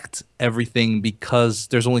collect everything because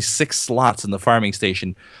there's only 6 slots in the farming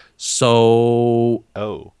station. So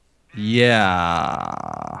Oh.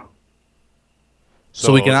 yeah.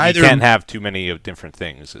 So we can either you can't have too many of different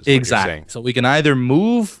things. Is what you're exactly. saying. So we can either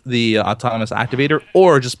move the autonomous activator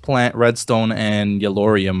or just plant redstone and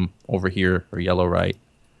yellorium over here or yellowite.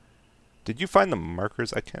 Did you find the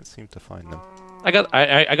markers? I can't seem to find them. I got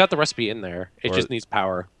the recipe in there. It Or- just needs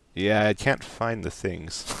power. Yeah, I can't find the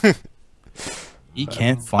things. You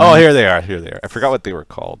can't find. Oh, here they are. Here they are. I forgot what they were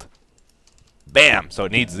called. Bam! So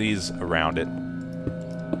it needs these around it.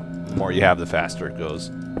 The more you have, the faster it goes.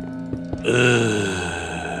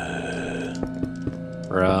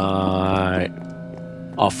 Right.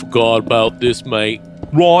 I forgot about this, mate.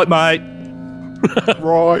 Right, mate.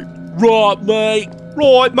 Right. Right, mate.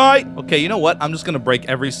 Right, mate. Okay, you know what? I'm just gonna break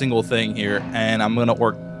every single thing here, and I'm gonna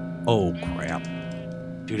work. Oh crap!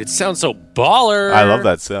 Dude, it sounds so baller. I love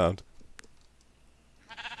that sound.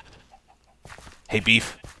 Hey,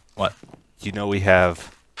 Beef. What? You know we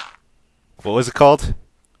have... What was it called?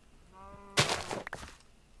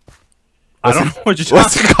 I don't know what you're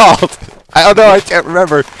What's talking it called? I don't know. I can't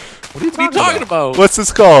remember. What are you What are you talking about? What's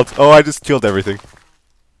this called? Oh, I just killed everything.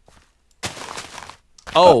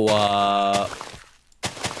 Oh,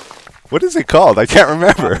 What is it called? I can't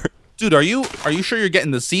remember. dude, are you sure you're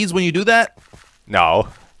getting the seeds when you do that? No.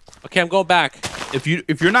 Okay, I'm going back. If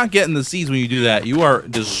you're not getting the seeds when you do that, you are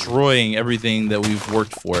destroying everything that we've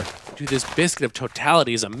worked for. Dude, this biscuit of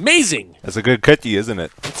totality is amazing. That's a good cookie, isn't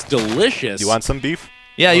it? It's delicious. Do you want some beef?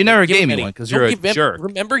 Yeah, you Okay, never give gave him me any. one because Don't you're a give him- jerk.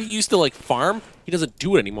 Remember, he used to like farm. He doesn't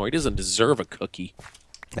do it anymore. He doesn't deserve a cookie.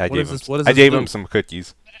 I What gave is him. this- what does I this gave do? him some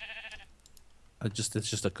cookies. It's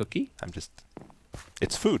just a cookie. I'm just.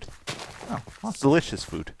 It's food. Oh, It's delicious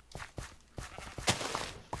food.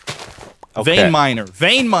 Vein miner.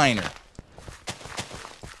 Vein miner.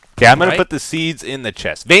 Okay, I'm gonna Right? put the seeds in the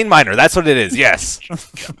chest. Vein miner. That's what it is. Yes.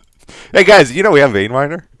 Hey guys, you know we have vein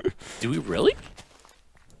miner. Do we really?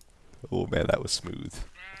 Oh man, that was smooth.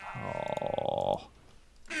 Oh.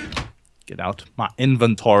 Get out my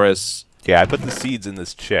inventories. Yeah, I put the seeds in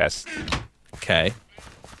this chest. Okay.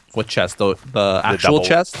 What chest? The The actual double-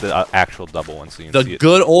 chest? The actual double one, so you can see The it.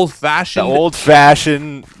 good The old-fashioned...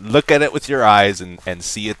 old-fashioned. Look at it with your eyes and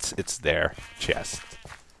see it's there. Chest.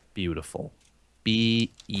 Beautiful.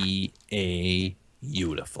 B-E-A...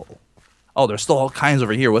 Beautiful. Oh, there's still all kinds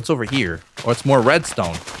over here. What's over here? Oh, it's more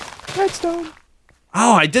redstone. Redstone.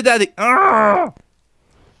 Oh, I did that... Arrgh!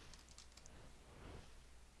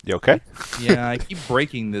 You okay? Yeah, I keep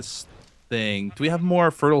breaking this thing. Do we have more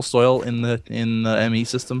fertile soil in the ME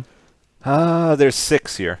system? There's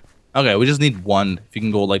 6 here. Okay, we just need 1. If you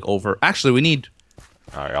can go like over. Actually, we need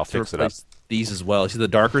All right, I'll to fix it up. replace these as well. See the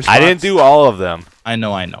darker spots? I didn't do all of them. I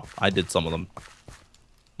know. I did some of them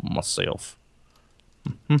myself.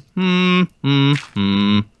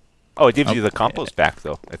 Oh, it gives you the Okay. compost back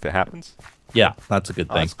though, if it happens. Yeah, that's a good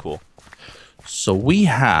Oh, thing. that's cool. So we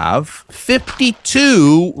have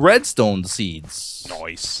 52 redstone seeds.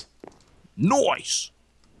 Nice. Nice.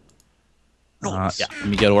 Nice. Yeah, let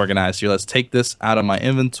me get organized here. Let's take this out of my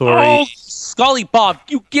inventory. Oh, Scully Bob,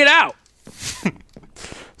 you get out.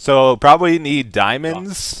 So probably need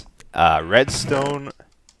diamonds, redstone,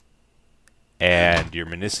 and your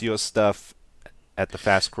Minicio stuff at the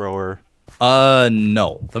fast grower.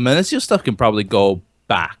 No. The Menecio stuff can probably go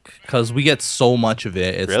back because we get so much of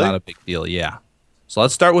it. It's Really? not a big deal. Yeah. So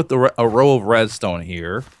let's start with a row of redstone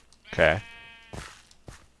here. Okay.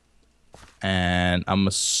 And I'm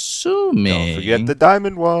assuming. Don't forget the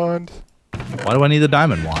diamond wand. Why do I need the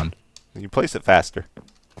diamond wand? You place it faster.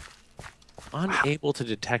 Unable to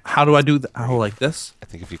detect. How do I do that? Oh, like this? I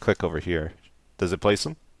think if you click over here, does it place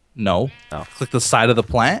them? No. No. Click the side of the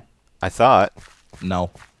plant? I thought. No.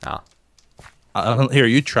 No. Here,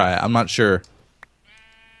 you try it. I'm not sure.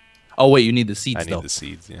 Oh, wait, you need the seeds, I need though. the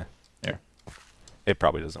seeds, yeah. There. It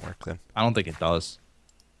probably doesn't work then. I don't think it does.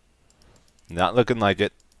 Not looking like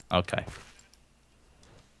it. Okay.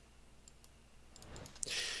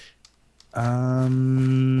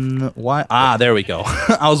 Why? Ah, there we go.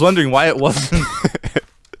 I was wondering why it wasn't.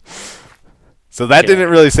 So that didn't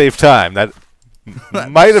really save time. That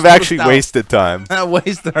might have actually wasted time. That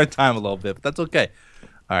wasted our time a little bit, but that's okay.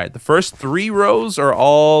 All right, the first 3 rows are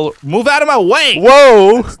all... Move out of my way!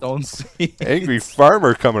 Whoa! Don't see. Angry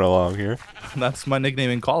farmer coming along here. That's my nickname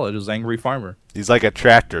in college, was Angry Farmer. He's like a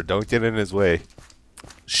tractor. Don't get in his way.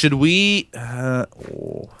 Should we...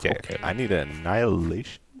 Okay. I need an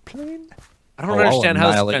annihilation plane. I don't understand how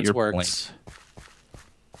this annihilate fence your works.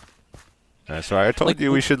 That's why I told Like,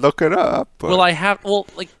 you we should look it up. But Will I have? Well,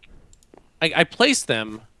 like, I place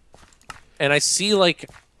them, and I see like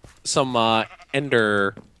some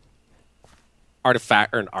ender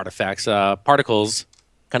artifacts, particles,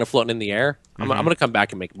 kind of floating in the air. I'm gonna come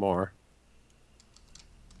back and make more.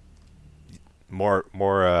 more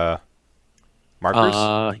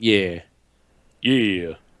markers. Yeah.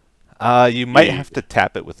 You might have to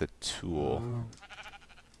tap it with a tool.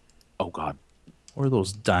 Oh God. Where are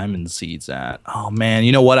those diamond seeds at? Oh, man.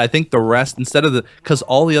 You know what? I think the rest, instead of the... Because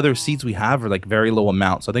all the other seeds we have are, like, very low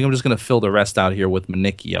amounts. So I think I'm just going to fill the rest out here with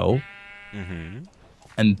Manicchio.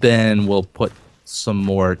 And then we'll put some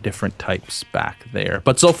more different types back there.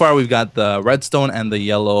 But so far, we've got the redstone and the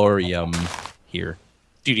yellorium here.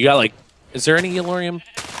 Dude, you got like... Is there any yellorium?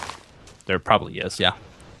 There probably is, yeah.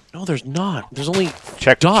 No, there's not. There's only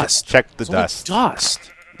Check dust. Check the There's only dust.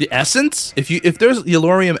 dust. The essence? If there's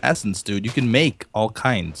yellorium essence, dude, you can make all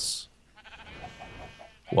kinds.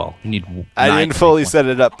 Well, you need... I 9 didn't to fully make one. set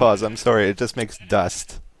it up, Pause. I'm sorry. It just makes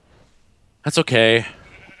dust. That's okay.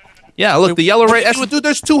 Yeah, look, Wait, the what do yellorite you do essence. with- Dude,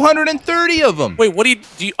 there's 230 of them. Wait, what do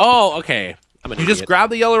you... Oh, okay. I'm an You just idiot. grab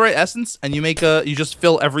the yellorite essence and you make a... You just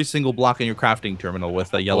fill every single block in your crafting terminal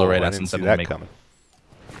with a yellorite I didn't essence. see and that make coming.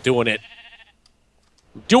 Doing it.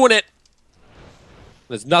 Doing it.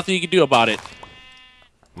 There's nothing you can do about it.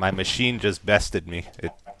 My machine just bested me.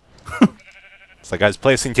 It's like I was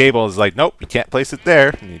placing cables. Like, nope, you can't place it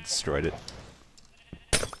there. And he destroyed it.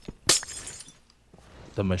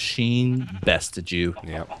 The machine bested you.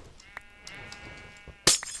 Yep.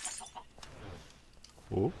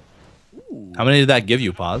 Ooh. How many did that give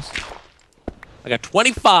you, Paz? I got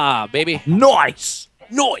 25, baby. Nice!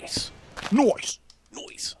 Noise. Nice!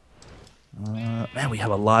 Noise. Man, we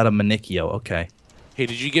have a lot of Manicchio. Okay. Hey,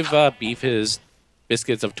 did you give Beef his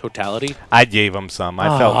biscuits of totality? I gave him some.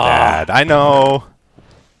 I felt bad. I know.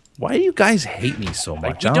 Why do you guys hate me so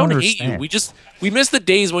much? We I don't understand. hate you. We miss the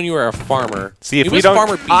days when you were a farmer. See, if we miss don't-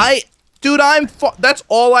 Farmer Beef. Dude, that's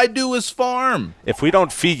all I do is farm. If we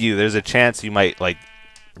don't feed you, there's a chance you might, like,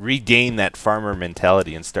 regain that farmer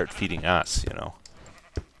mentality and start feeding us, you know?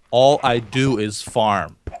 All I do is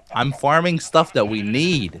farm. I'm farming stuff that we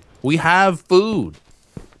need. We have food.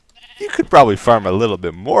 You could probably farm a little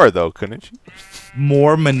bit more, though, couldn't you?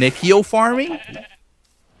 More Manicchio farming?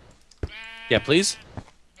 Yeah, please.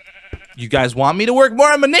 You guys want me to work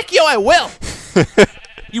more on Manicchio? I will.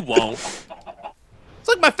 You won't. It's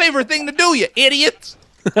like my favorite thing to do, you idiots.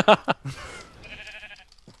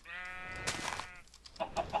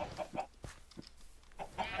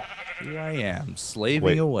 Here I am, slaving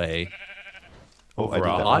Wait. away Oh, I over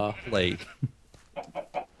did a that. hot plate.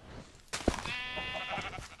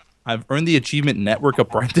 I've earned the achievement Network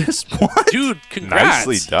Apprentice. What? Dude, congrats.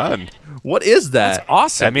 Nicely done. What is that? That's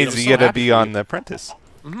awesome. That means dude. I'm you so get to happy be for on you. The Apprentice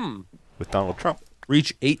with Donald Trump.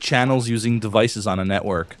 Reach 8 channels using devices on a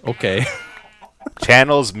network. Okay.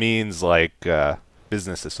 Channels means, like,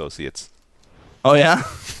 business associates. Oh, yeah?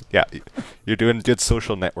 Yeah, you're doing good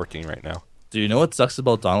social networking right now. Do you know what sucks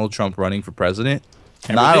about Donald Trump running for president?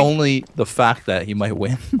 Not only the fact that he might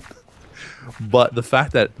win, but the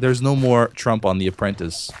fact that there's no more Trump on The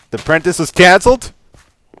Apprentice. The Apprentice was canceled?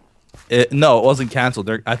 No, it wasn't canceled.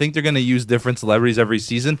 I think they're going to use different celebrities every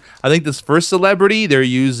season. I think this first celebrity, they're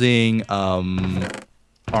using Arnold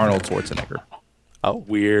Schwarzenegger. Oh,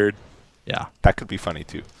 Weird. Yeah, that could be funny,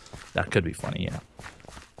 too. that could be funny, yeah.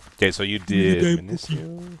 Okay, so you did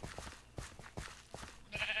Vinicio.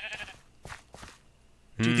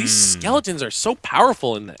 Dude, these skeletons are so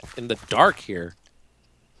powerful in the dark here.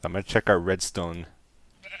 I'm going to check our redstone.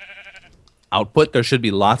 output. There should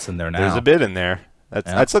be lots in there now. There's a bit in there.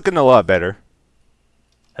 That's looking a lot better.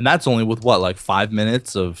 And that's only with what, like 5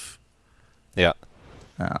 minutes of. Yeah.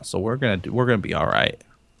 So we're gonna be all right.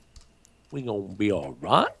 We gonna be all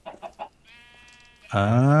right.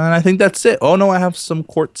 And I think that's it. Oh no, I have some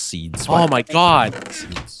quartz seeds. Oh my god.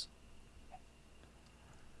 Seeds.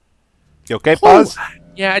 You okay, Pause?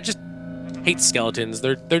 Yeah, I just hate skeletons.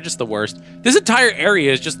 They're just the worst. This entire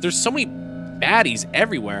area is just there's so many baddies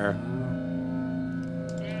everywhere.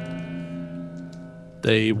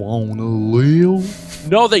 They wanna live.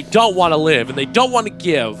 No, they don't want to live and they don't want to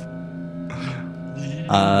give.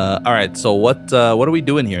 All right. So what are we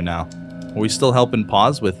doing here now? Are we still helping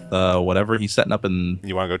Pause with whatever he's setting up in?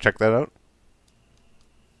 You want to go check that out?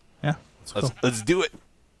 Yeah. Let's do it.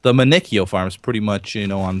 The Manicchio farm is pretty much,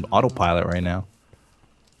 on autopilot right now.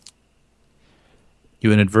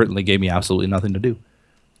 You inadvertently gave me absolutely nothing to do.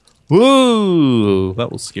 Whoa,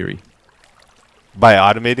 that was scary. By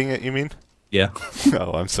automating it, you mean? Yeah,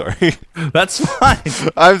 Oh, I'm sorry. that's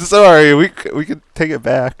fine. I'm sorry. We can take it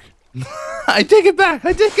back. I take it back.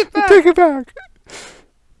 I take it back. Take it back.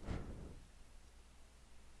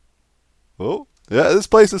 Oh, yeah, this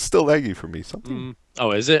place is still laggy for me. Something.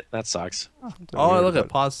 Oh, is it? That sucks. Oh, look at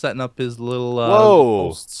Pause setting up his little Whoa.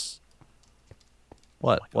 posts.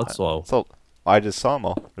 What? What's slow? So I just saw them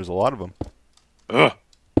all. There's a lot of them. Ugh.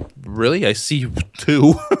 Really? I see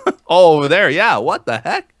 2. Oh, over there. Yeah. What the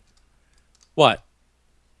heck? What?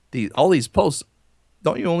 All these posts.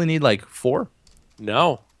 Don't you only need like 4?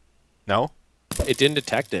 No, No. it didn't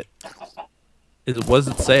detect it. What does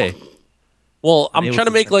it say? Well, I'm Unable trying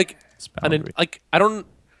to to make like It's an boundary. I don't.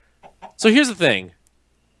 So here's the thing,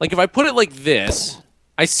 like if I put it like this,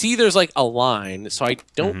 I see there's like a line, so I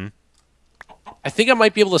don't. I think I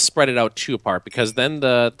might be able to spread it out 2 apart because then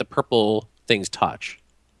the purple things touch.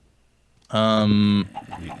 You want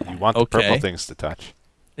the purple Okay. things to touch.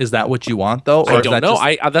 Is that what you want though? I is don't that know.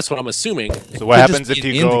 just- That's what I'm assuming. So what could happens just if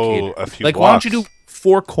be you an go indicator. a few Like, blocks? why don't you do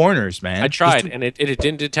 4 corners, man? I tried, Just and it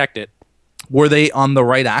didn't detect it. were they on the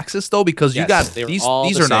right axis though? Because you Yes, got they were these. all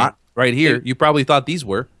These the are not right here. They- You probably thought these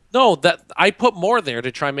were. No, that I put more there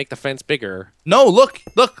to try and make the fence bigger. No, look.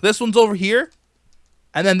 This one's over here,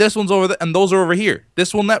 and then this one's over there, and those are over here.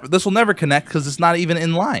 This will never connect because it's not even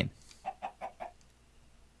in line.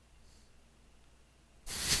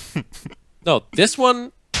 No, this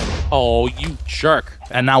one. Oh, you jerk!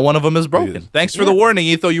 And now one of them is broken. Yes. Thanks for the warning,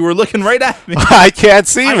 Etho. You were looking right at me. I can't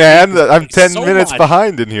see, I man. hate this I'm 10 so minutes much.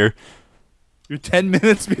 behind in here. You're 10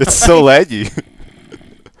 minutes behind. It's so laggy.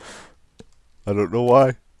 I don't know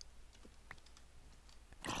why.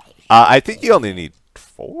 I think you only need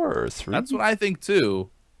 4 or 3. That's what I think too.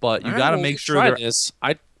 But you All right, got to well, make let's sure try they're. this.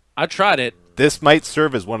 I tried it. This might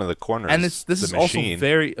serve as one of the corners. And this the is also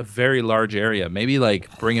machine. a very large area. Maybe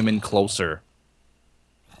like bring him in closer.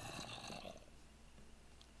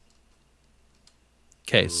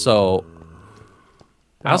 Okay, so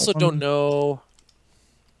I also don't know.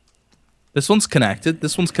 this one's connected.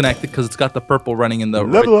 This one's connected because it's got the purple running in the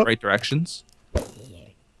Level up. right directions.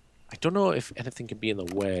 I don't know if anything can be in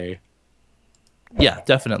the way. Yeah,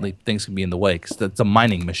 definitely things can be in the way because it's a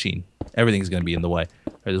mining machine. Everything's going to be in the way.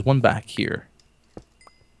 All right, there's one back here.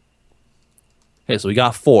 Okay, so we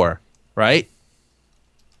got 4, right?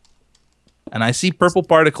 And I see purple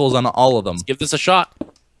particles on all of them. Give this a shot.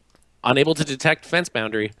 Unable to detect fence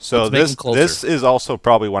boundary. So Let's make 'em this closer. this is also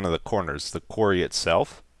probably one of the corners, the quarry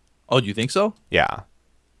itself. Oh, do you think so? Yeah.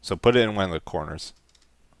 So put it in one of the corners.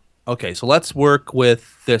 Okay, so let's work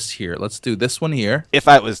with this here. Let's do this one here. If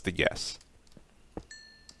I was to guess.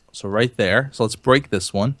 So right there. So let's break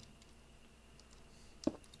this one.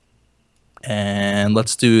 And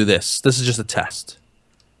let's do this. This is just a test.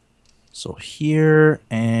 So here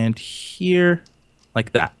and here,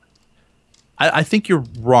 like that. I think you're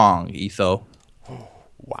wrong, Etho.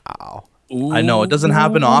 Wow. I know, it doesn't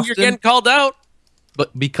happen Ooh, often. You're getting called out.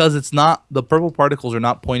 But because it's not, the purple particles are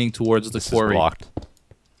not pointing towards the This is quarry. blocked.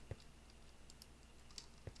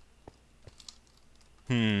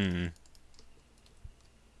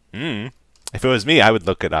 If it was me, I would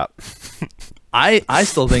look it up. I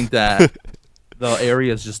still think that the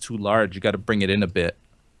area is just too large. You got to bring it in a bit.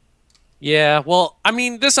 Yeah, well, I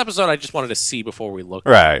mean, this episode I just wanted to see before we looked.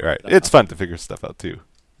 Right. It's fun to figure stuff out too.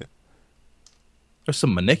 There's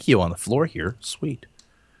some Manicchio on the floor here. Sweet.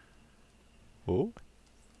 Oh.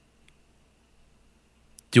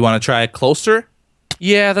 Do you want to try it closer?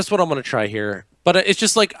 Yeah, that's what I'm gonna try here. But it's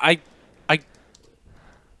just like I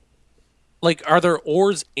Like, are there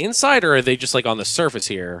ores inside, or are they just like on the surface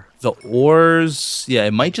here? The ores, yeah,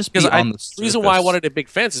 it might just be Because on the surface. the reason why I wanted a big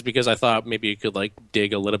fence is because I thought maybe you could like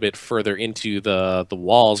dig a little bit further into the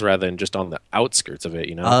walls rather than just on the outskirts of it.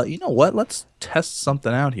 You know. You know what? Let's test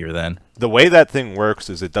something out here then. The way that thing works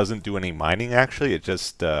is it doesn't do any mining, actually. It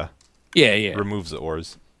just yeah. removes the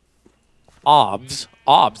ores. Obs,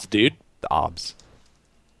 dude. The obs.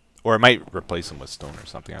 Or it might replace them with stone or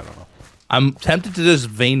something. I don't know. I'm tempted to just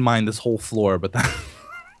vein mine this whole floor, but that...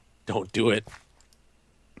 Don't do it.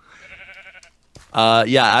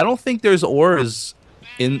 yeah, I don't think there's ores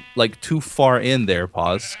in like too far in there,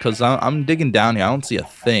 Pause, because I'm digging down here. I don't see a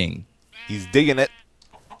thing. He's digging it.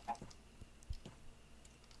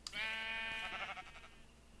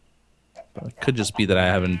 But it could just be that I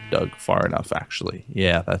haven't dug far enough, actually.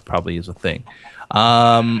 Yeah, that probably is a thing.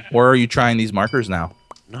 Where are you trying these markers now?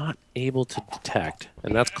 Not able to detect,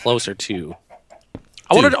 and that's closer too.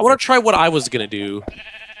 I want to try what I was gonna do.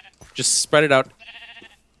 Just spread it out.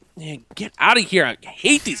 Yeah, get out of here! I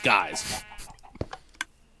hate these guys.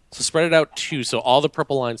 So spread it out too, so all the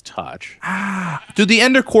purple lines touch. Dude, the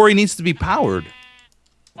ender quarry needs to be powered.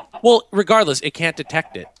 Well, regardless, it can't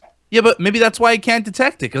detect it. Yeah, but maybe that's why it can't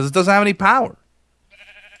detect it, because it doesn't have any power.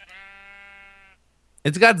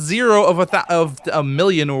 It's got 0 of a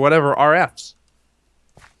million or whatever RFs.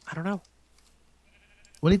 I don't know.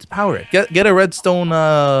 We need to power it. Get a redstone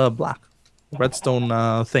block,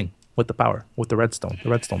 redstone thing with the power, with the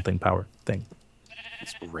redstone thing power thing.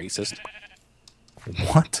 It's racist.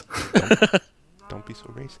 What? Don't be so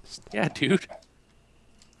racist. Yeah, dude.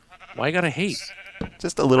 Why you gotta hate?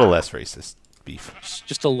 Just a little less racist, Beef.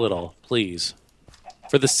 Just a little, please.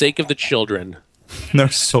 For the sake of the children.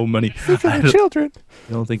 There's so many. Children.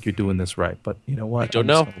 I don't think you're doing this right, but you know what? Don't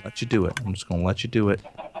know. I'm just gonna let you do it. I'm just gonna let you do it.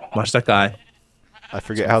 Watch that guy. I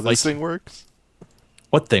forget how this thing works.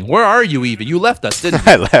 What thing? Where are you even? You left us, didn't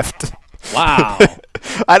I you? left. Wow.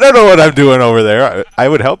 I don't know what I'm doing over there. I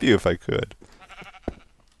would help you if I could.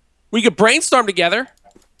 We could brainstorm together.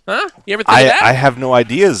 Huh? You ever think of that? I have no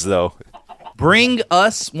ideas, though. Bring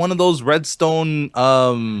us one of those redstone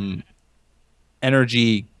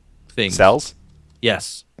energy things. Cells?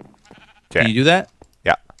 Yes. Okay. Can you do that?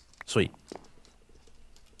 Yeah. Sweet.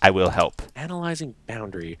 I will help. Analyzing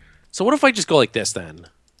boundary. So what if I just go like this then?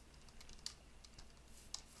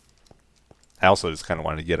 I also just kind of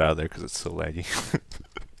wanted to get out of there because it's so laggy.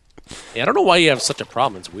 Yeah, I don't know why you have such a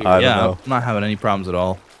problem. It's weird. I don't Yeah, know. I'm not having any problems at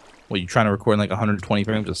all. What, you trying to record in like 120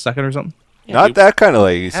 frames a second or something? Yeah, Not dude. that kind of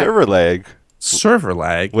laggy. Server lag, Server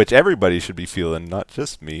lag. which everybody should be feeling, not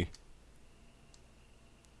just me.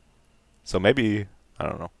 So maybe, I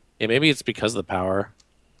don't know. Yeah, maybe it's because of the power.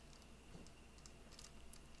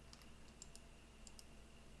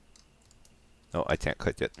 No, I can't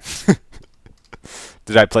click it.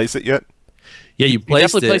 Did I place it yet? Yeah, you You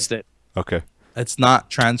placed definitely it. placed it. Okay. It's not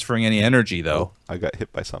transferring any energy though. I got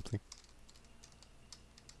hit by something.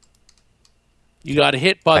 You got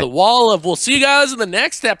hit by the wall of. We'll see you guys in the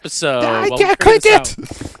next episode. I while we can't figure click this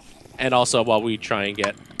it! out. And also while we try and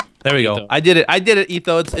get There we go. Etho. I did it,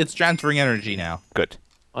 Etho. It's transferring energy now. Good.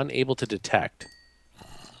 unable to detect.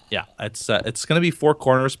 Yeah, it's gonna be 4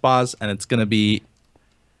 corner spas, and it's gonna be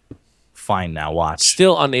fine now. Watch.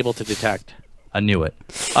 Still unable to detect. I knew it.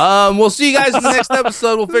 We'll see you guys in the next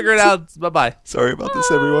episode. We'll figure it out. Bye bye. Sorry about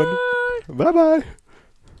this, everyone. Bye-bye.